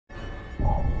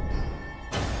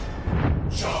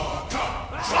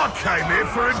came here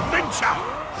for adventure,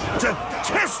 to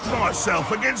test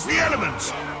myself against the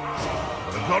elements.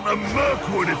 I'd have gone to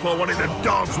Mirkwood if I wanted to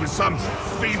dance with some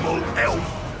feeble elf.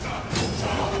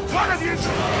 What have you...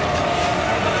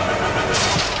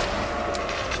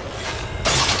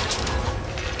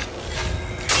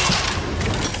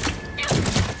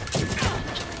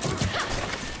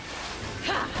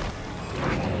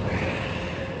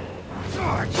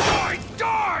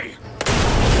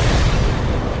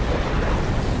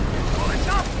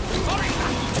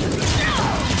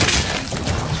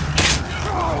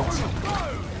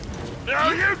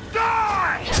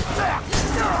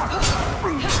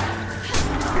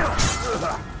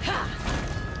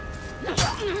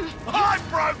 I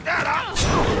broke that up!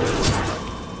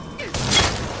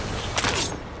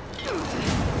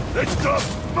 This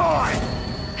dog's mine!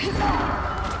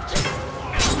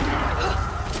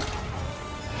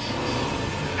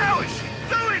 How is she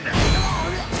doing that?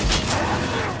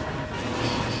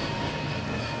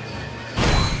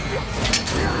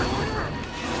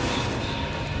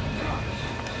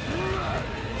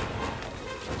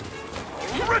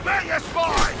 Rip out your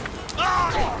spine!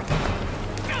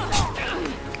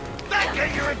 That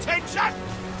get your attention?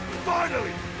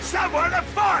 Finally, someone to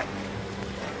fight!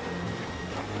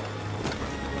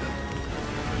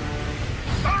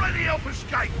 Don't let the elf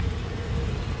escape!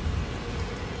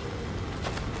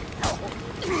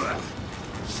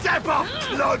 Step up,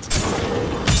 blood!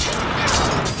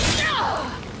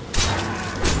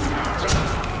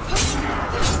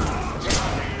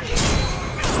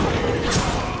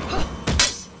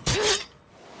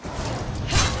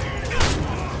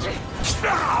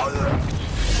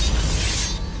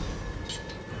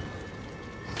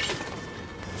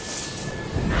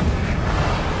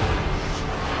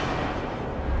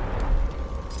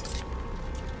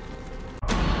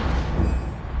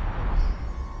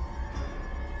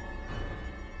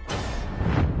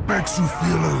 Makes you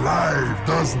feel alive,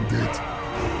 doesn't it?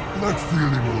 That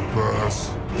feeling will pass.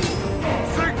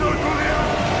 Signal to the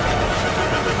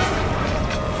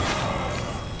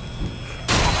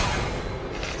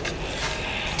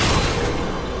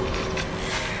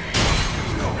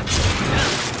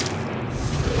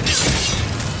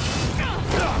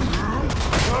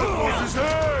That was his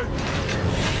head!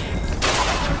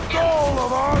 All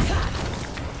of us!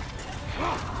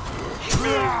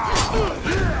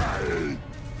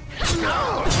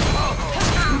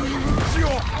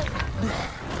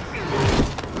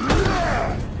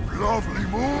 Lovely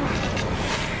move!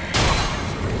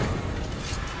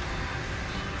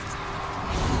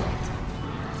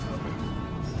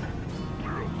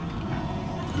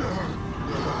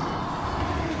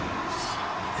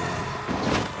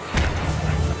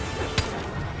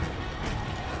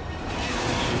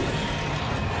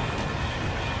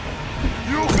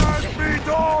 You can't beat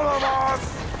all of us!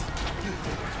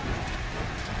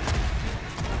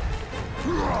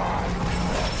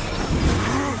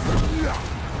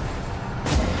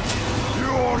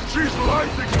 She's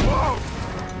lighting him up!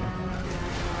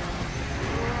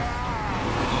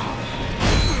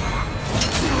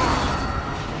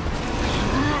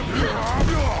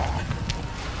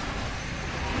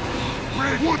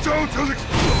 Watch out, he'll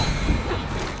explode!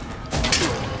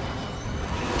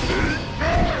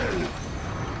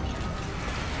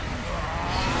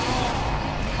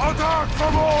 Attack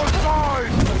from all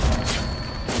sides!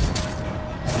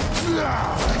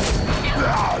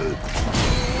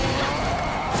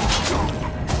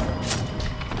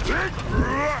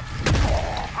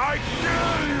 I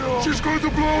kill you! She's going to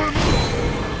blow him!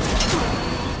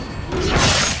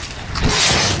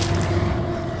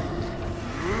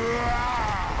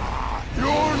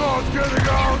 You're not getting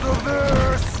out of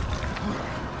this!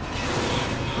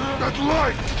 That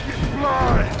light is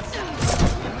blind!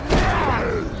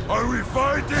 Are we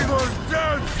fighting or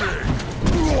dancing?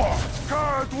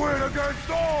 Can't win against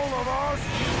all of us!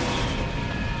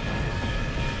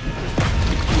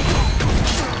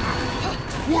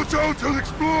 Watch out, he'll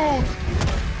explode!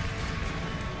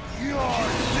 You're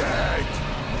dead!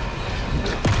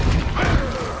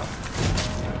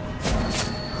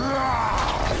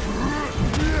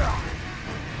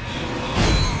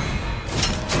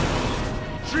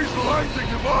 She's lighting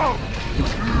him up!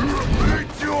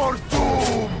 It's your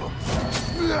doom!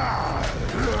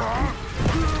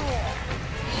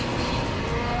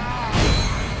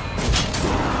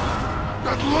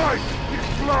 That light is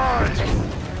blind!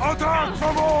 Attack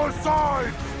from all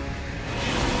sides!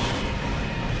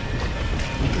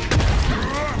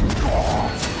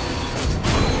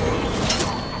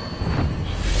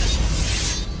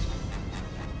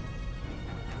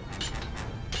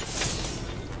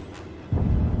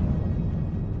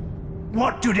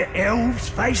 What do the elves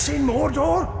face in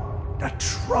Mordor? The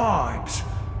tribes,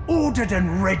 ordered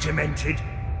and regimented,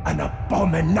 an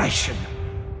abomination.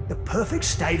 The perfect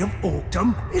state of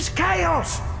orcdom is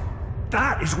chaos.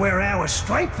 That is where our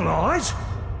strength lies.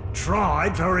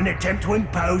 Tribes are an attempt to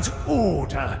impose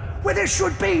order where there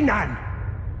should be none.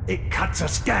 It cuts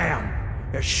us down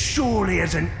as surely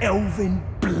as an elven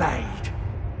blade.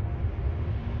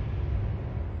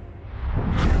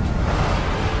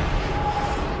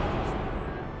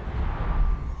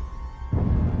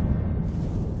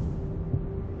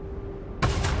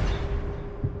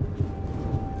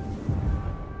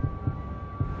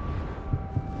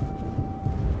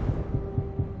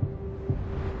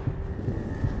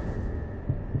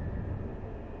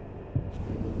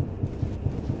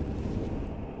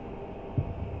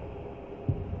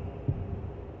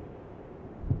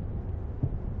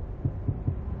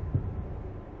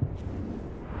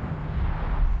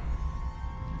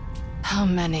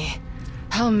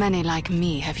 How many like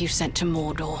me have you sent to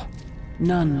Mordor?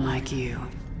 None like you.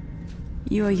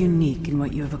 You are unique in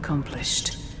what you have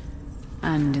accomplished,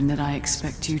 and in that I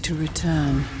expect you to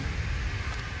return.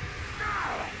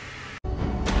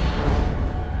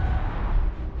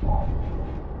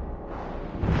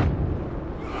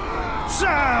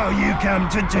 So you come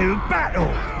to do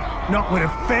battle, not with a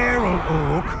feral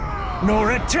orc,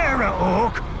 nor a terror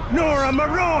orc, nor a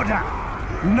marauder.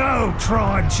 No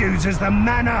tribe chooses the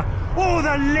manner or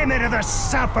the limit of the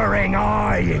suffering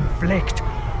I inflict.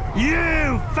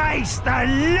 You face the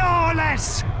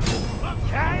lawless!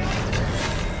 Okay?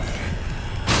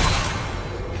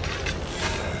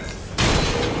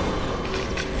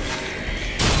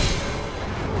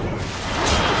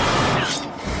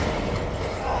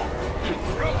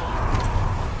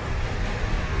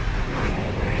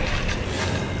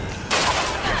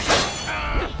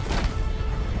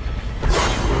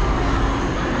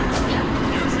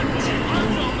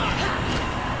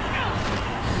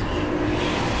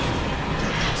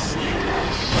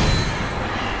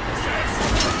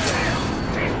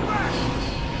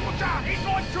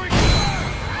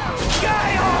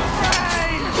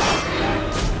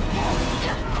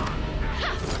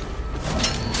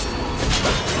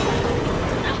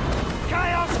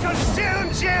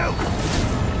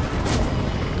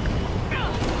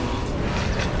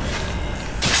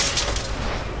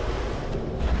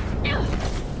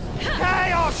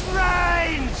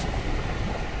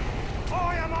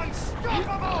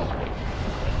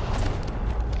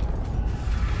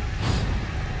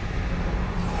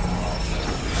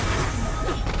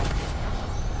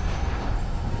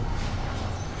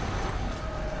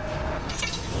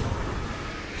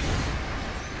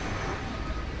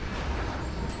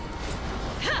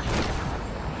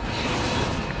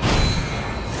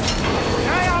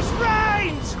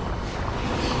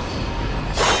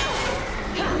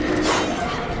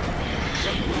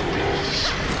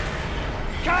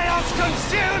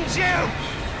 Consumes you!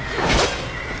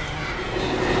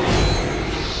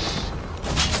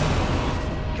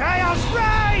 Chaos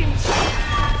reigns!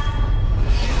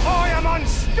 I am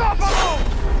unstoppable!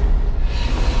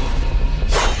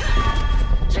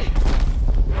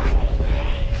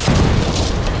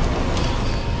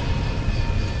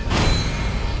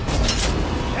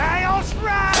 Chaos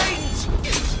reigns!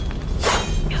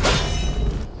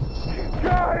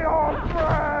 Chaos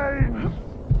reigns!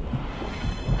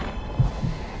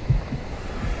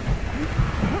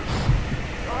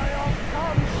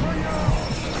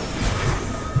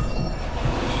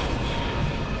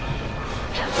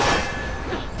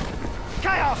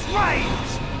 Chaos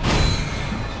reigns!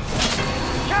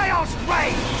 Chaos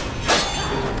reigns!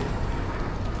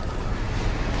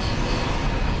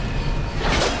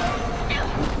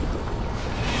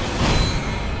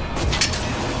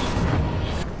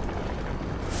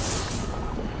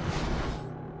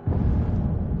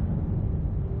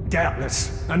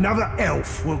 Doubtless, another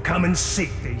elf will come and seek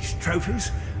these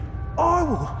trophies. I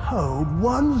will hold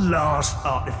one last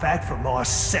artifact for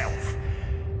myself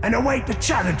and await the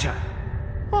challenger.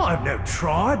 I have no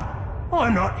tribe.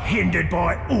 I'm not hindered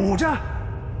by order.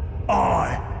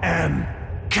 I am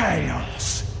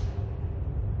chaos.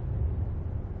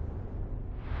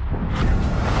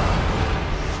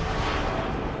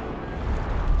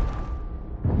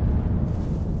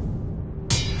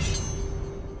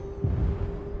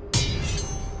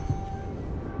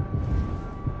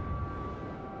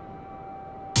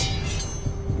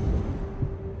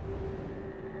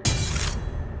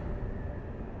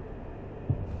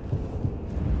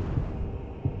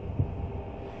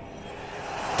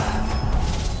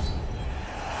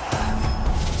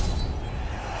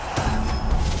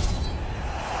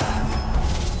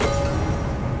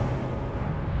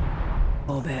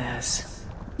 forebears.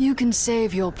 You can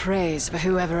save your praise for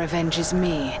whoever avenges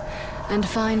me, and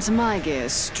finds my gear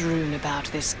strewn about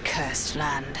this cursed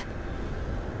land.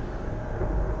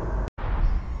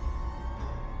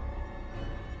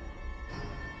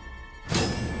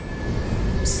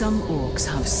 Some orcs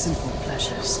have simple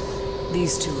pleasures.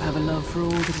 These two have a love for all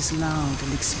that is loud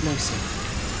and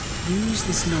explosive. Use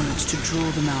this knowledge to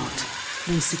draw them out,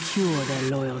 then secure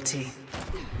their loyalty.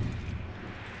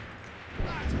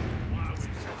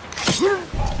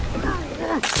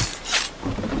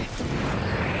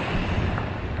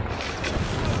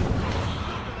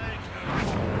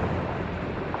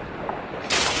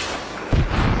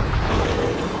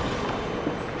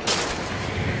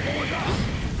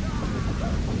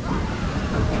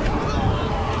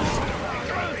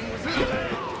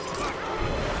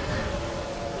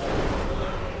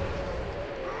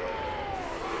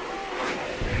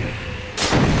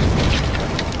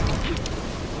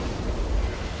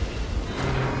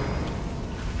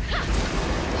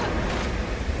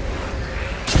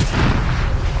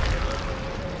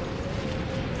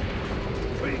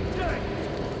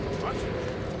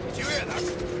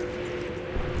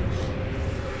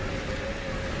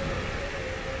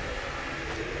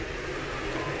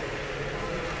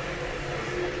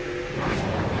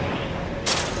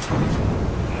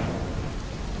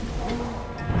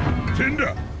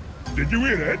 Did you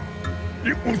hear that?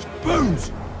 It was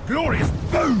booze! Glorious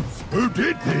booze! Who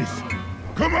did this?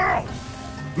 Come out!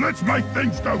 Let's make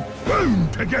things go boom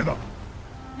together!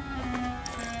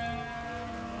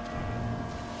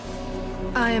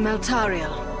 I am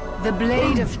Eltariel, the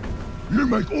blade of... You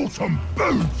make awesome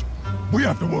booze! We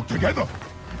have to work together!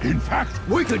 In fact,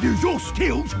 we could use your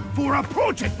skills for a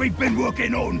project we've been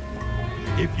working on!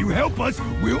 If you help us,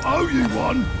 we'll owe you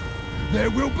one! There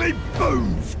will be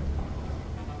booze!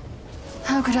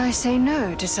 How could I say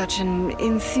no to such an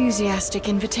enthusiastic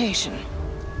invitation?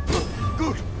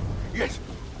 Good. Yes,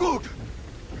 good.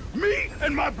 Me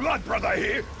and my blood brother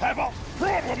here have a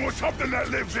problem with something that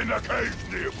lives in the caves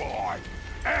nearby.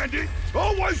 And it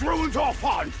always ruins our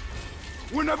fun.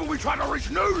 Whenever we try to reach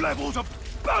new levels of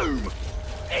boom,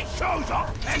 it shows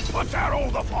up and puts out all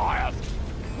the fires.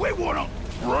 We want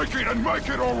to break it and make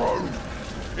it our own.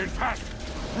 In fact,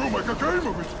 we'll make a game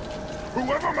of it.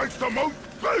 Whoever makes the most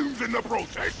booms in the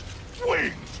process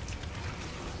wins.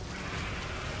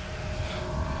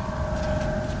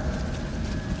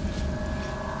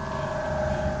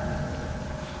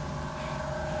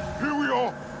 Here we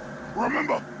are.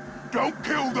 Remember, don't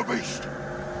kill the beast.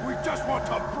 We just want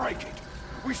to break it.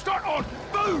 We start on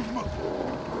boom.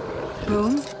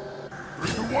 Boom?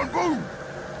 3, 2, 1, boom.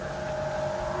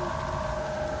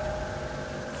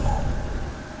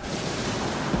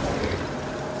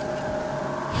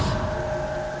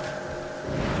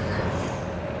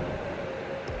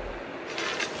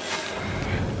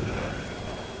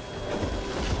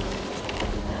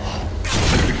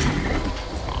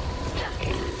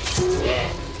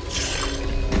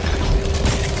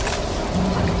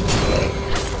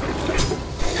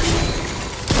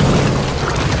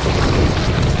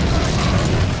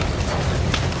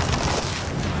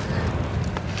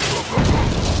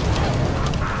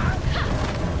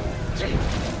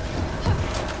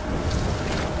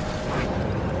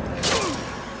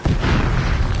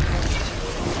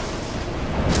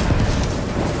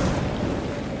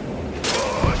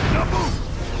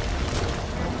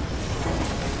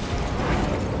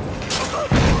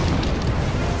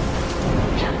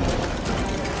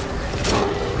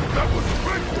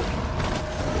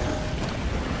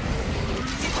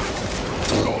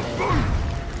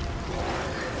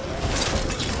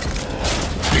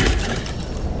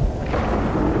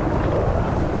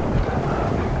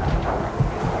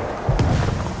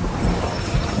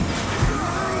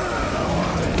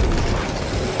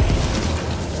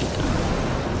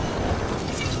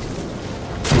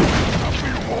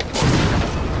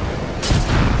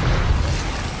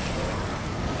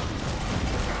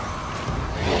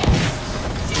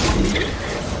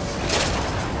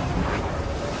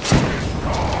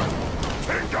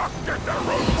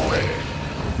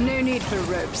 No need for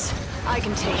ropes. I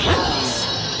can take these.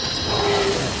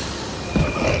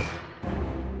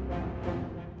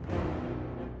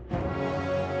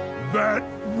 That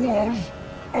was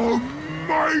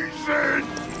amazing!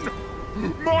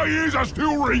 My ears are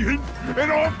still ringing,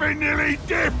 and I've been nearly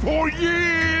deaf for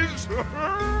years!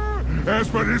 As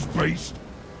for this beast,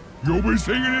 you'll be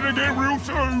singing it again real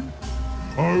soon.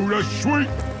 Oh, the sweet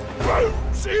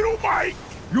booms it'll make!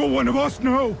 You're one of us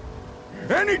now.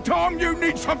 Anytime you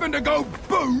need something to go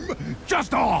boom,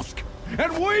 just ask.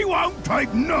 And we won't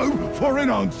take no for an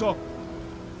answer.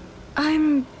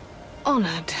 I'm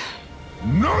honored.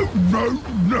 No, no,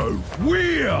 no.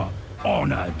 We're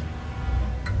honored.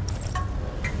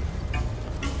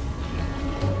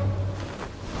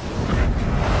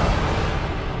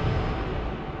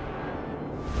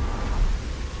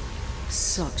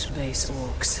 Such base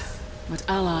orcs. But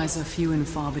allies are few and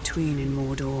far between in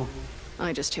Mordor.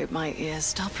 I just hope my ears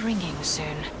stop ringing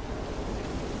soon.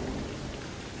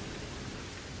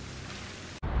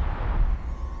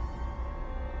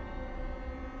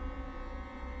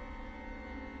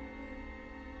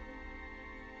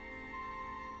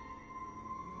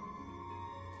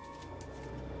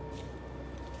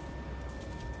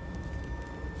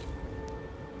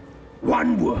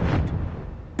 One word.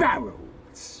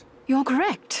 Barrels. You're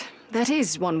correct. That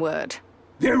is one word.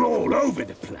 They're all over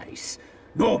the place.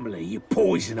 Normally, you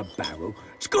poison a barrel.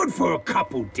 It's good for a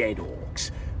couple dead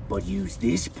orcs. But use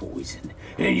this poison,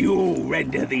 and you'll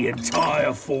render the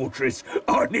entire fortress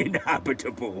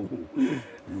uninhabitable.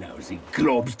 Lousy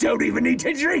globs don't even need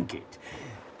to drink it.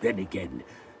 Then again,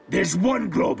 there's one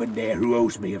glob in there who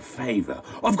owes me a favor.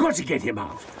 I've got to get him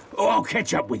out, or I'll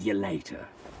catch up with you later.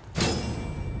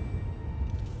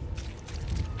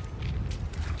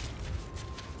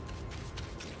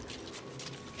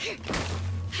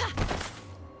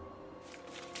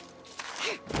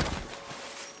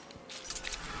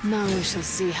 Now we shall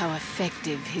see how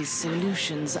effective his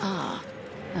solutions are.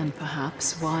 And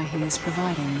perhaps why he is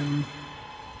providing them.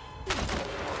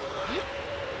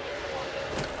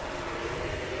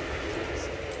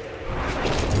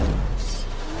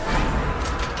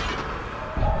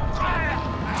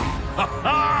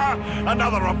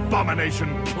 Another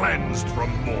abomination cleansed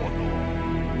from Mordor.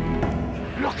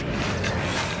 Look!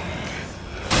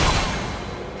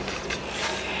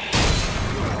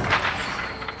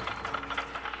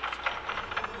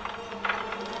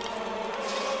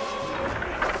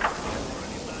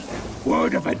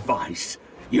 Word of advice.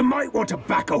 You might want to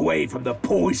back away from the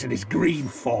poisonous green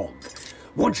fog.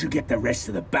 Once you get the rest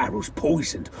of the barrels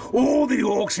poisoned, all the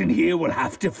orcs in here will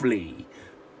have to flee.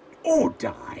 Or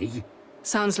die.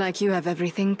 Sounds like you have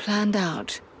everything planned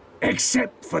out.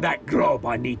 Except for that glob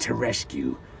I need to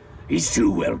rescue. He's too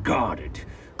well guarded.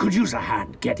 Could use a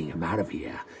hand getting him out of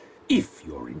here, if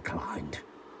you're inclined.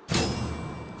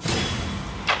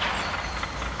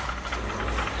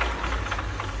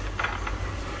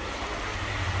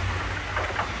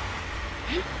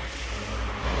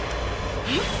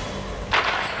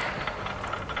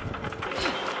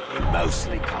 It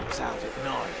mostly comes out at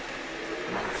night.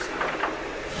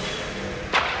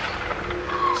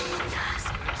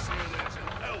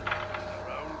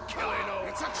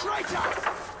 It's a traitor!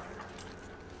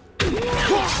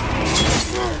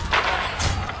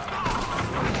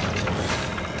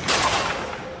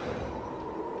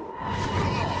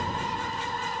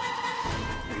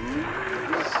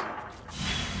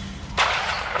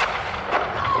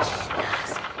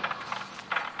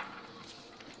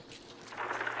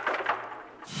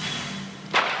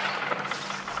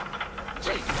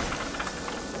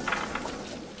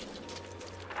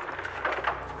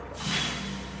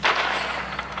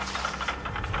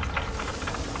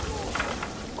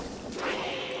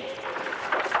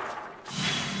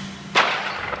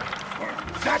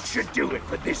 That should do it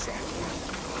for this area.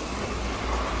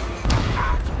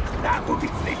 Ah, that will be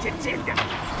flint and tinder.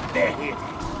 They're here.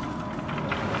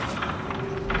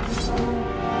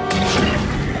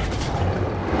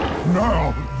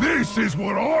 Now, this is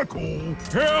what I call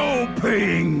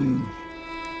helping!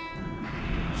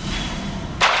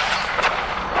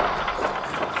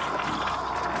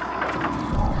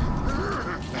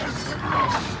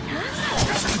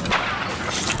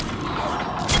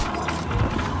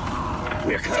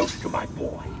 We're close to my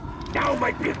boy. Now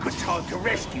might be a good time to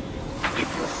rescue him,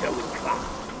 if you're so inclined.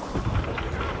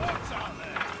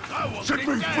 Set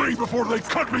me free before they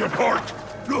cut me apart!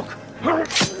 Look!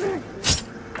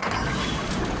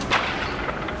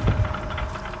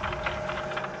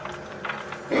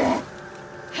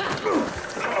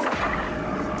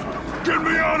 Get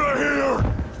me out of here!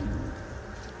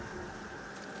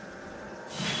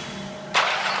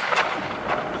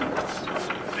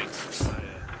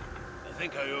 I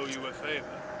think I owe you a favor.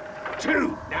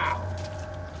 Two, now.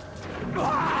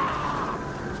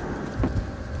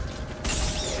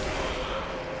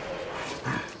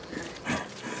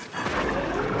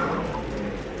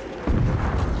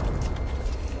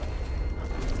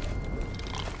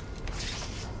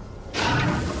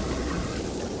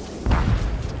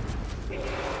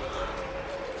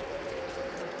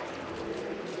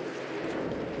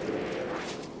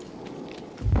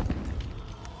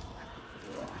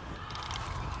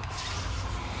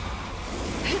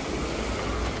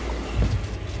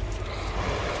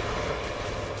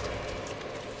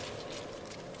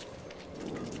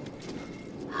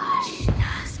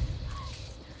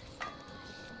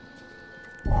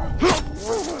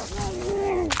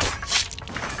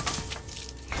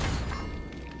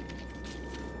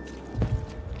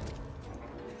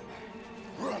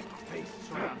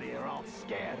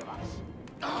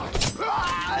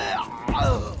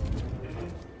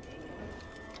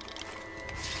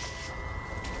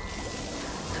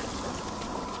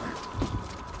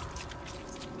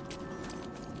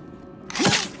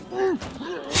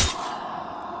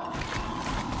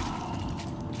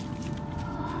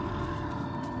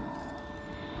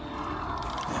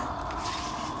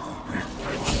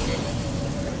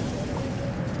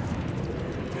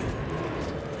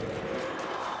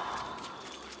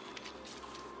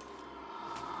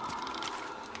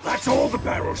 That's all the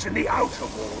barrels in the outer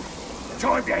wall.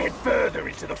 Time to head further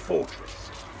into the fortress.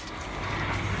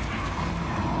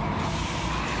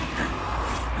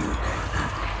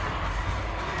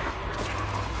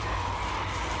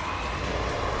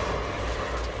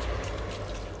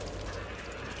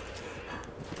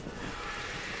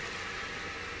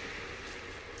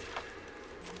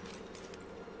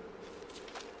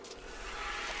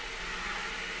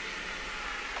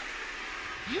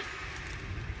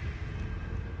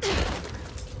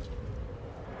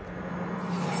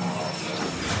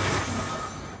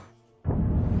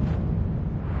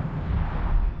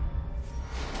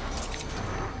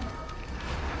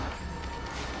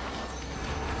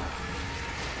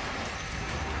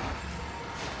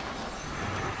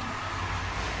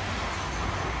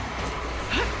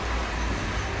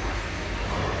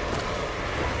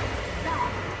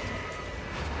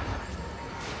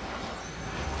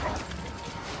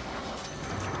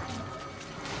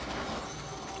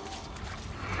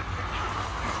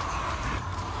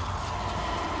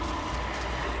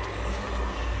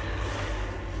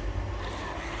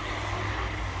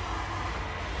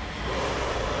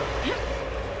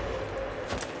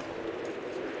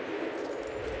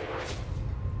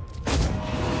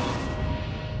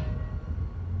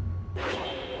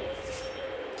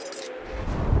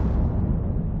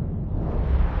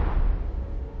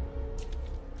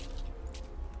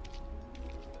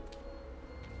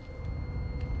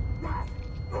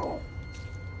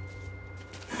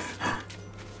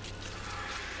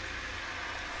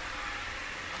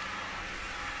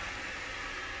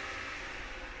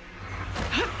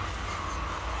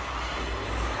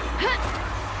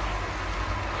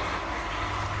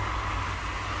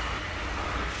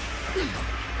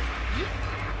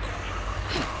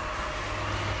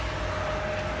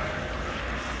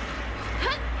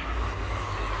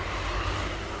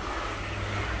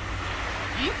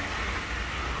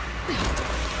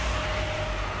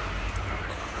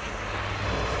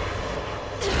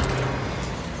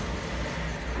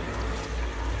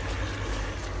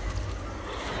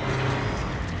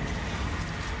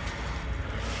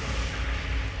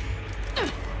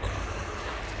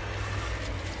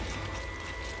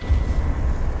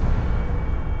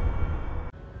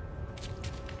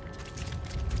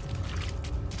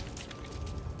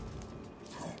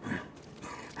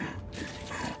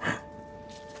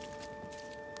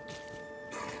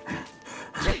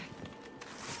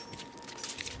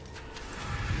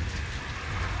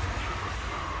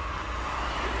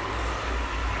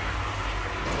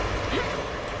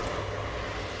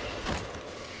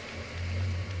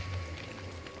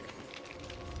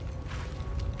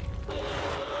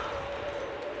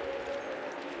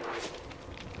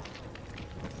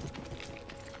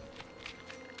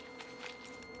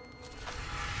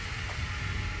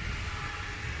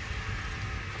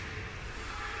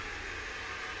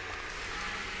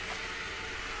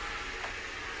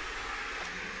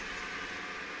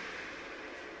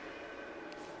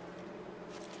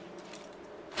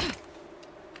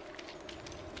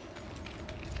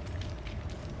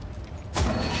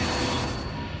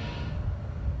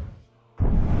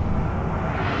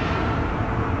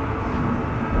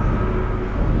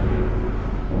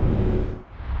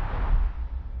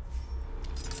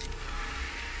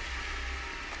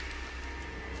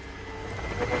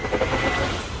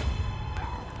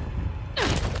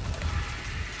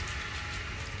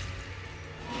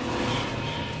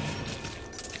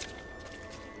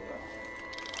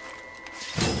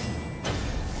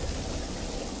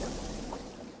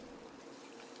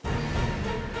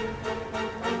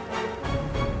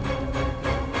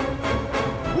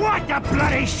 What the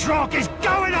bloody stroke is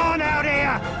going on out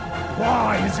here?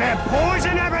 Why is there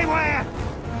poison everywhere?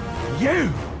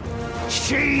 You,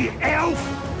 she-elf?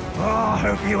 Oh, I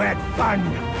hope you had fun,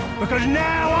 because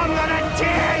now I'm gonna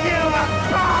tear you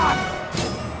apart!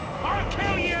 I'll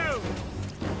kill you!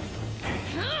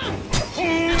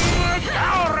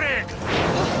 Elric!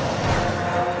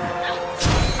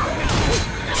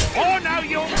 Oh, no,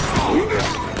 you...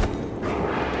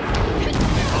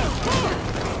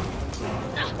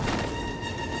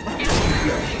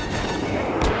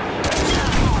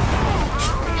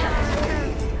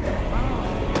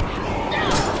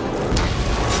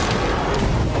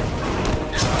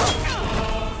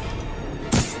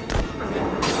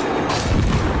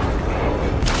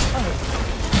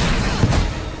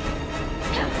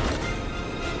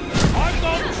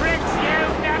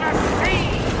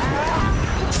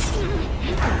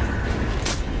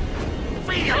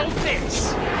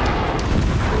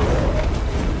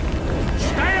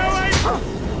 Stay away!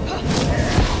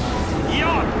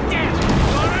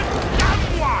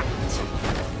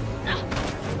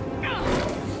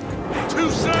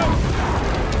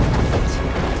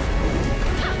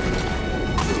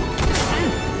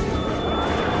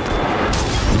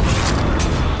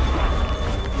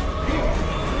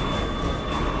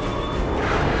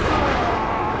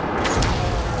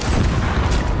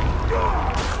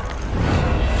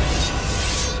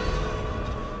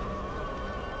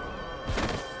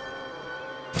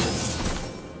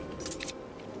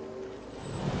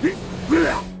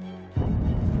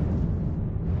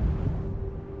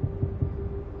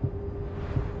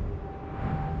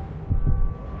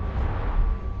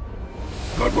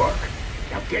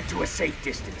 Now get to a safe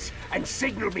distance and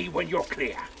signal me when you're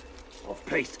clear. I've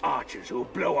placed archers who'll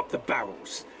blow up the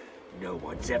barrels. No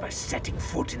one's ever setting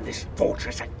foot in this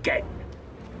fortress again.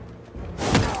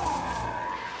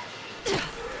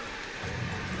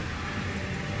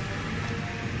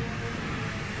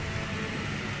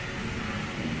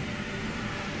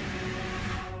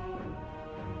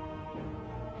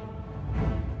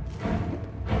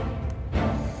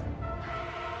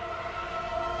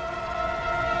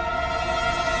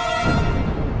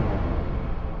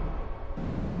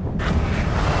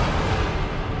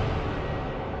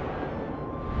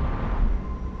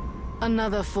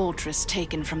 Another fortress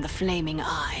taken from the Flaming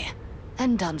Eye,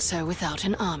 and done so without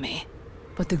an army.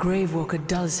 But the Gravewalker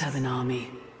does have an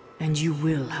army, and you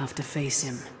will have to face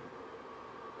him.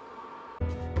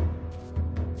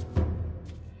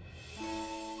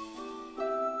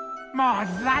 My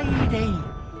lady,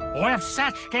 I have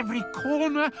searched every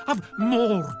corner of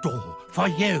Mordor for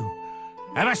you.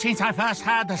 Ever since I first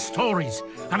heard the stories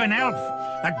of an elf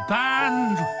that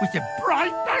burned with the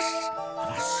brightness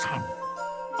of a sun.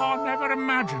 I never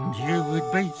imagined you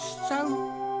would be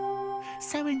so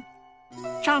enchanting.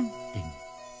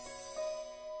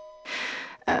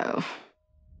 Oh.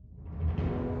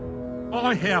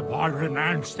 I hereby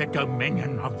renounce the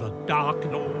dominion of the Dark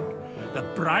Lord, the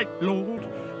Bright Lord,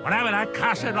 whatever that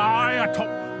cursed eye atop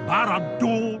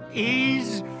Barad-dûr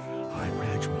is. I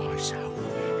pledge myself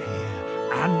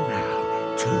here and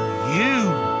now to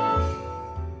you.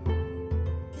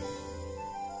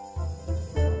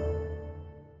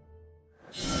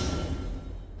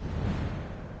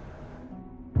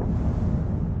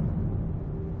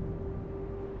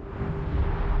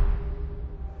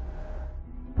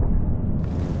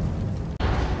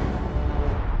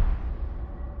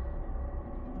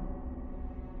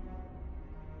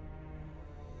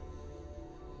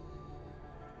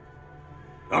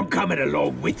 I'm coming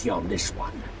along with you on this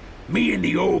one. Me and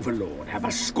the Overlord have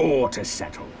a score to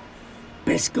settle.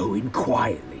 Best go in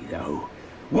quietly, though.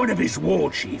 One of his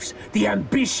war chiefs, the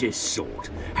ambitious sort,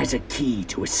 has a key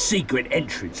to a secret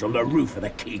entrance on the roof of the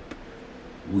keep.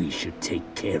 We should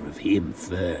take care of him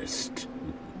first.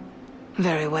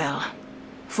 Very well.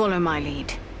 Follow my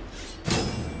lead.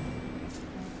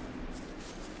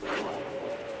 Look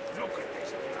at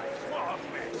this place, what a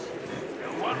mess. No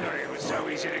wonder it was so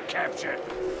easy to capture.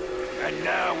 And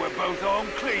now we're both on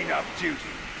clean-up duty.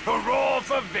 Hurrah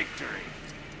for victory!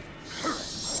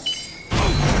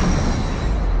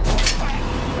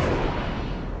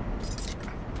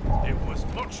 It was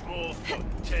much more fun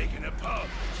taking apart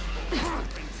small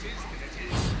princes than it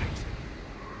is fixing.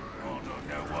 I don't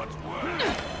know what's worse.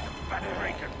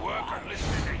 Backbreaking work or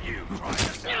listening to you trying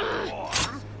to sound war.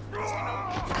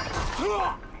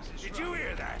 Did you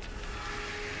hear that?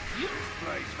 This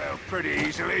place fell pretty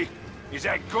easily. Is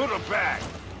that good or bad?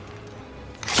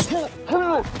 I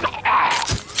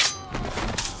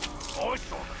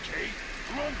saw the key.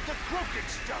 Wrong the crooked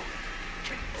stone.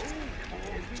 Keep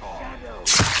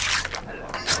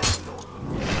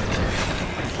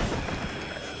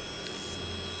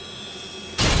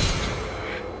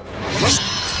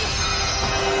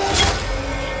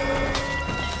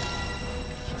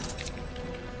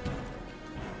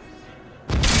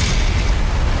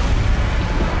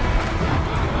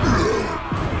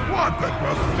What a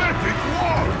pathetic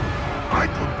wall! I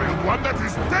could build one that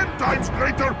is 10 times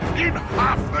greater in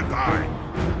half the time!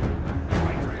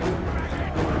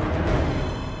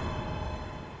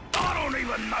 I don't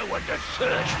even know what to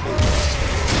search for.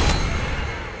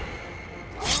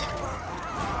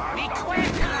 Be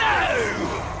quick! No!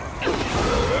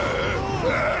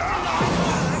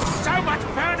 So much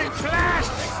burning flesh!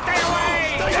 Stay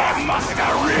away! That must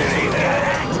have really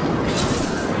hurt!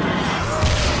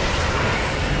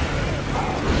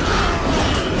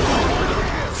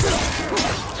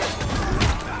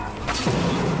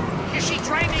 Is she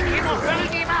training him or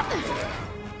filling him up?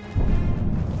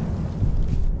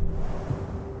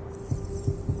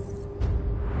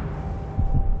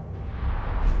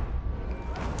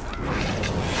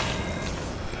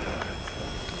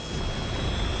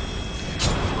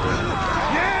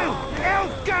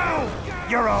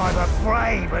 You're either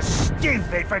brave or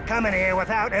stupid for coming here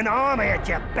without an army at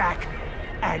your back.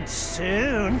 And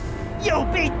soon, you'll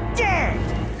be dead!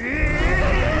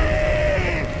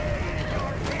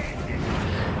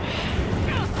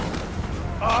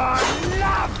 I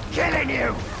love killing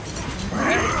you!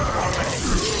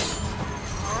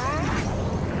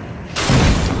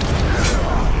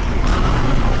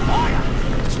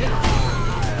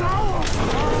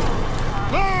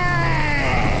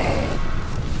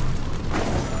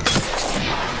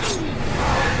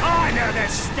 I know the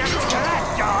steps to that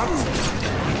dance!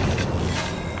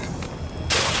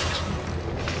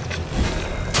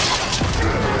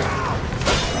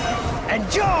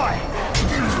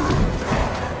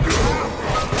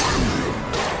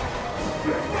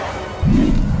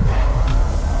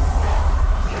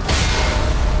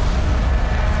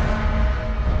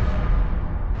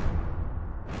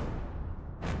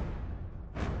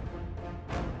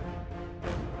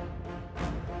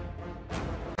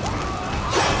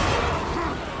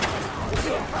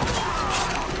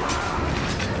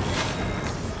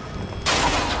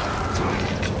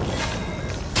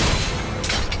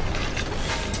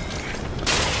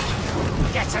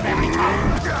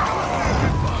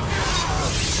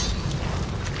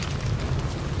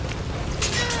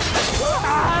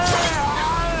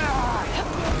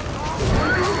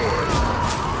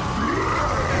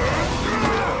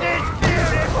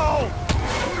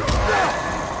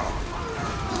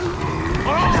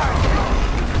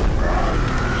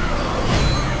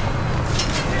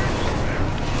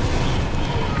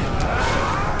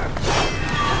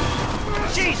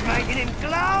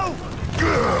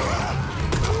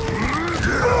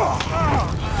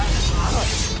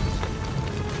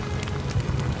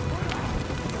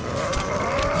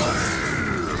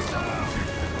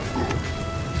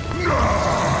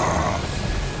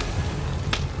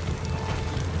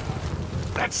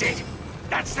 That's it!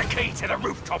 That's the key to the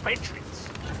rooftop entrance!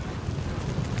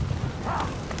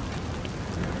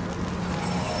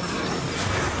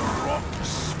 Rotten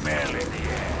smell in the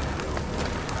air.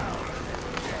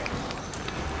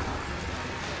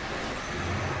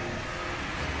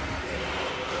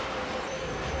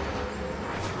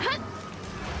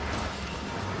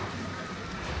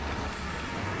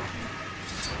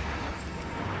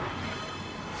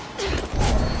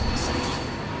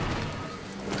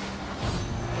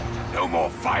 No more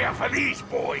fire for these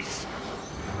boys!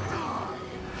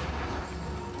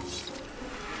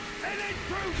 An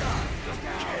intruder! Look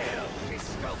out! Kill! He's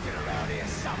smoking around here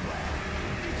somewhere.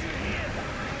 Did you hear that?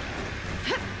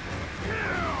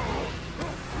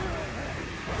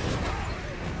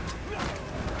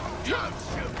 Don't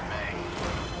shoot me!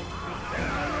 Get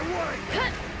out of the way!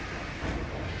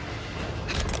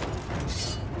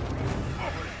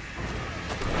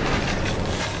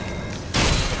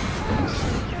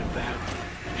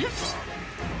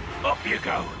 Up you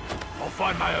go. I'll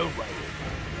find my own way.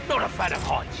 Not a fan of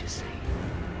heights, you see.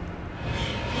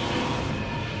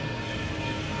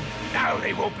 Now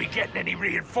they won't be getting any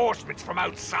reinforcements from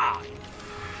outside.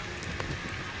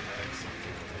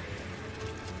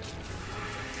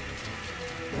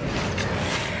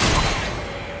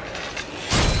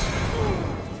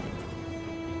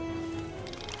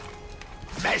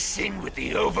 Messing with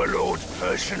the Overlord's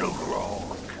personal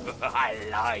grog. I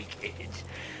like it.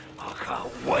 I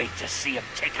can't wait to see him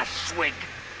take a swig.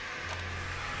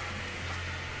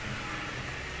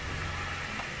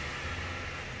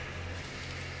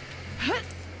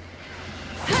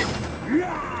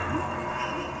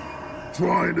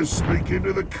 Trying to sneak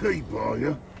into the keep, are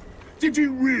you? Did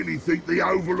you really think the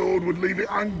Overlord would leave it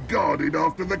unguarded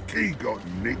after the key got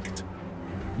nicked?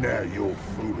 Now your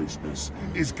foolishness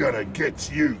is gonna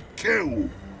get you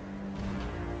killed.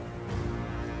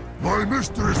 My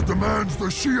mistress demands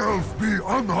the she-elf be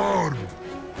unharmed.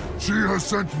 She has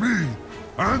sent me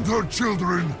and her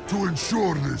children to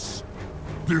ensure this.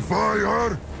 Defy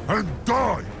her and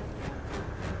die!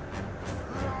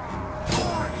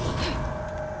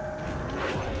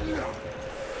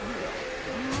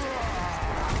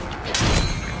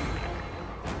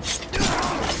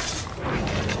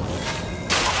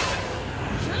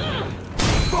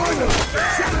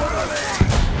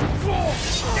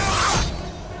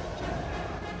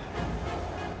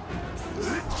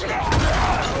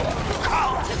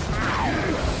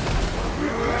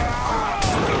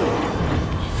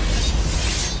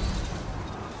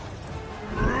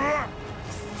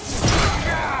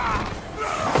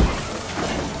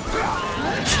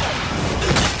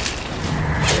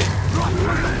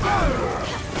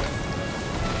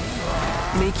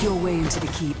 Make your way into the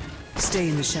keep. Stay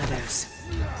in the shadows.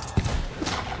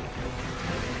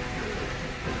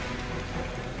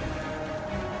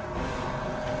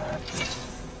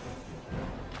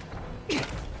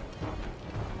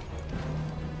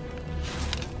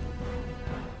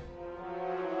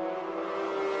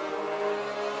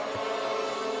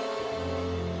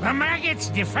 The maggots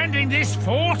defending this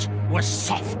fort was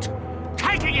soft.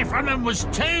 Taking it from them was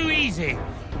too easy.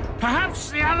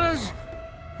 Perhaps the others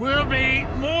will be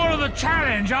more of a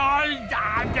challenge.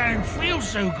 I don't feel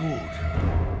so good.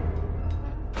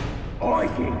 I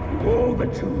gave you all the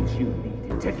tools you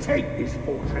needed to take this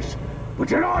fortress, but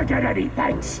did I get any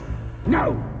thanks?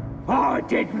 No, I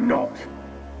did not.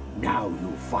 Now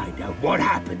you'll find out what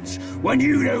happens when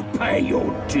you don't pay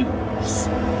your dues.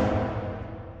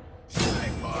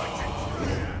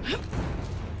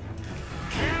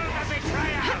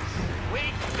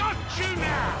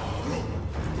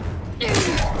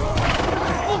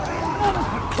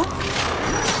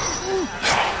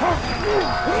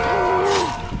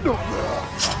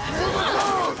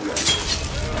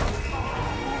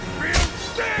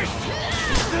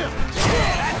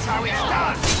 That's how it's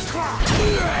done!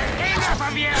 Enough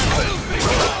of you!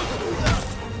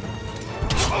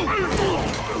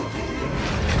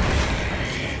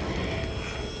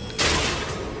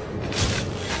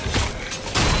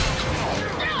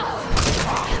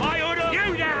 My order!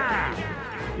 You there!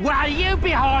 What are you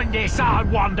behind this, I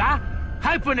wonder?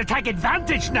 Hoping to take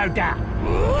advantage, no doubt.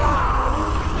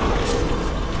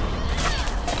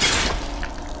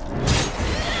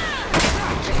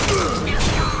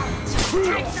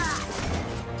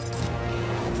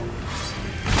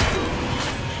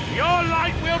 Your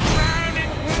light will drown in...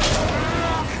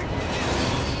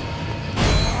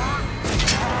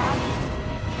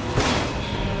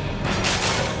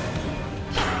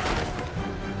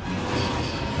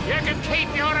 You can keep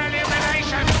your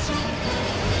illuminations!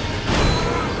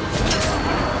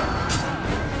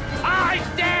 I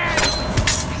dare!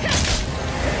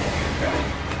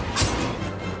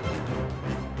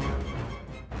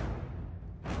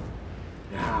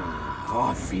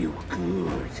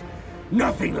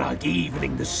 Nothing like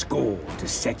evening the score to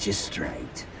set you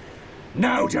straight.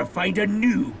 Now to find a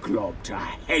new club to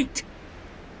hate.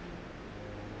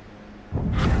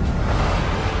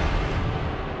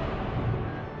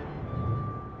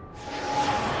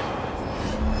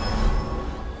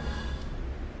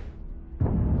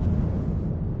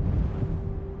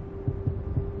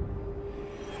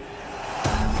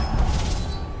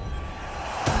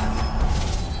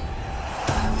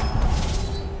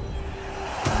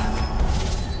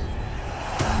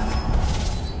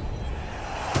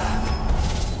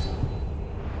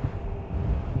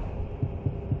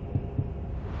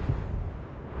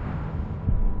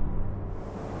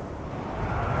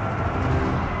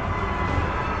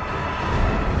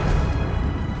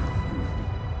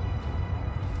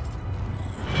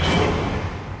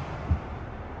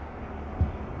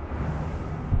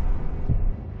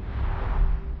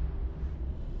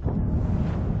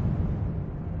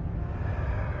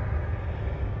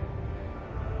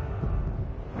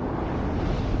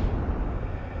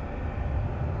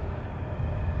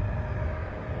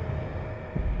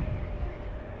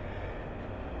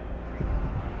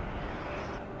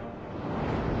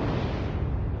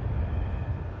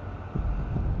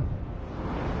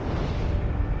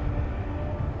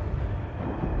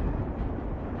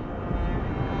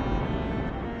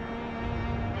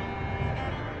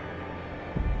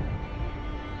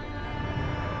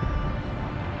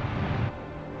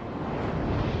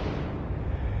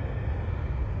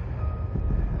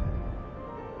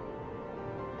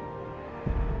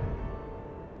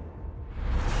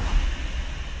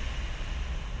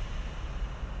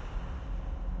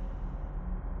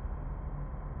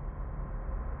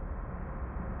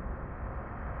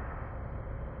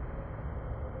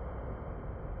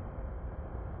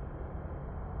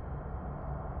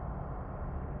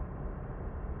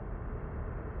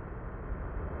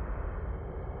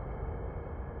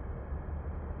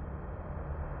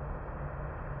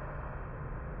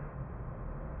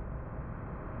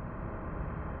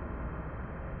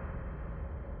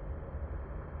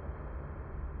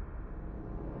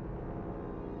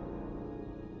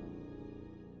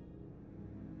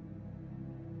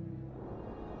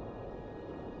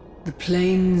 The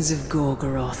plains of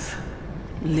Gorgoroth,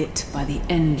 lit by the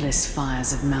endless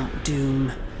fires of Mount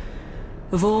Doom.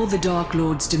 Of all the Dark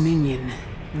Lord's dominion,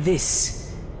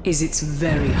 this is its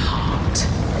very heart.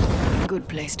 Good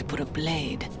place to put a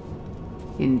blade.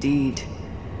 Indeed.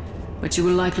 But you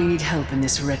will likely need help in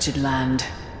this wretched land.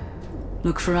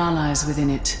 Look for allies within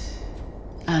it,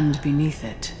 and beneath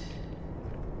it.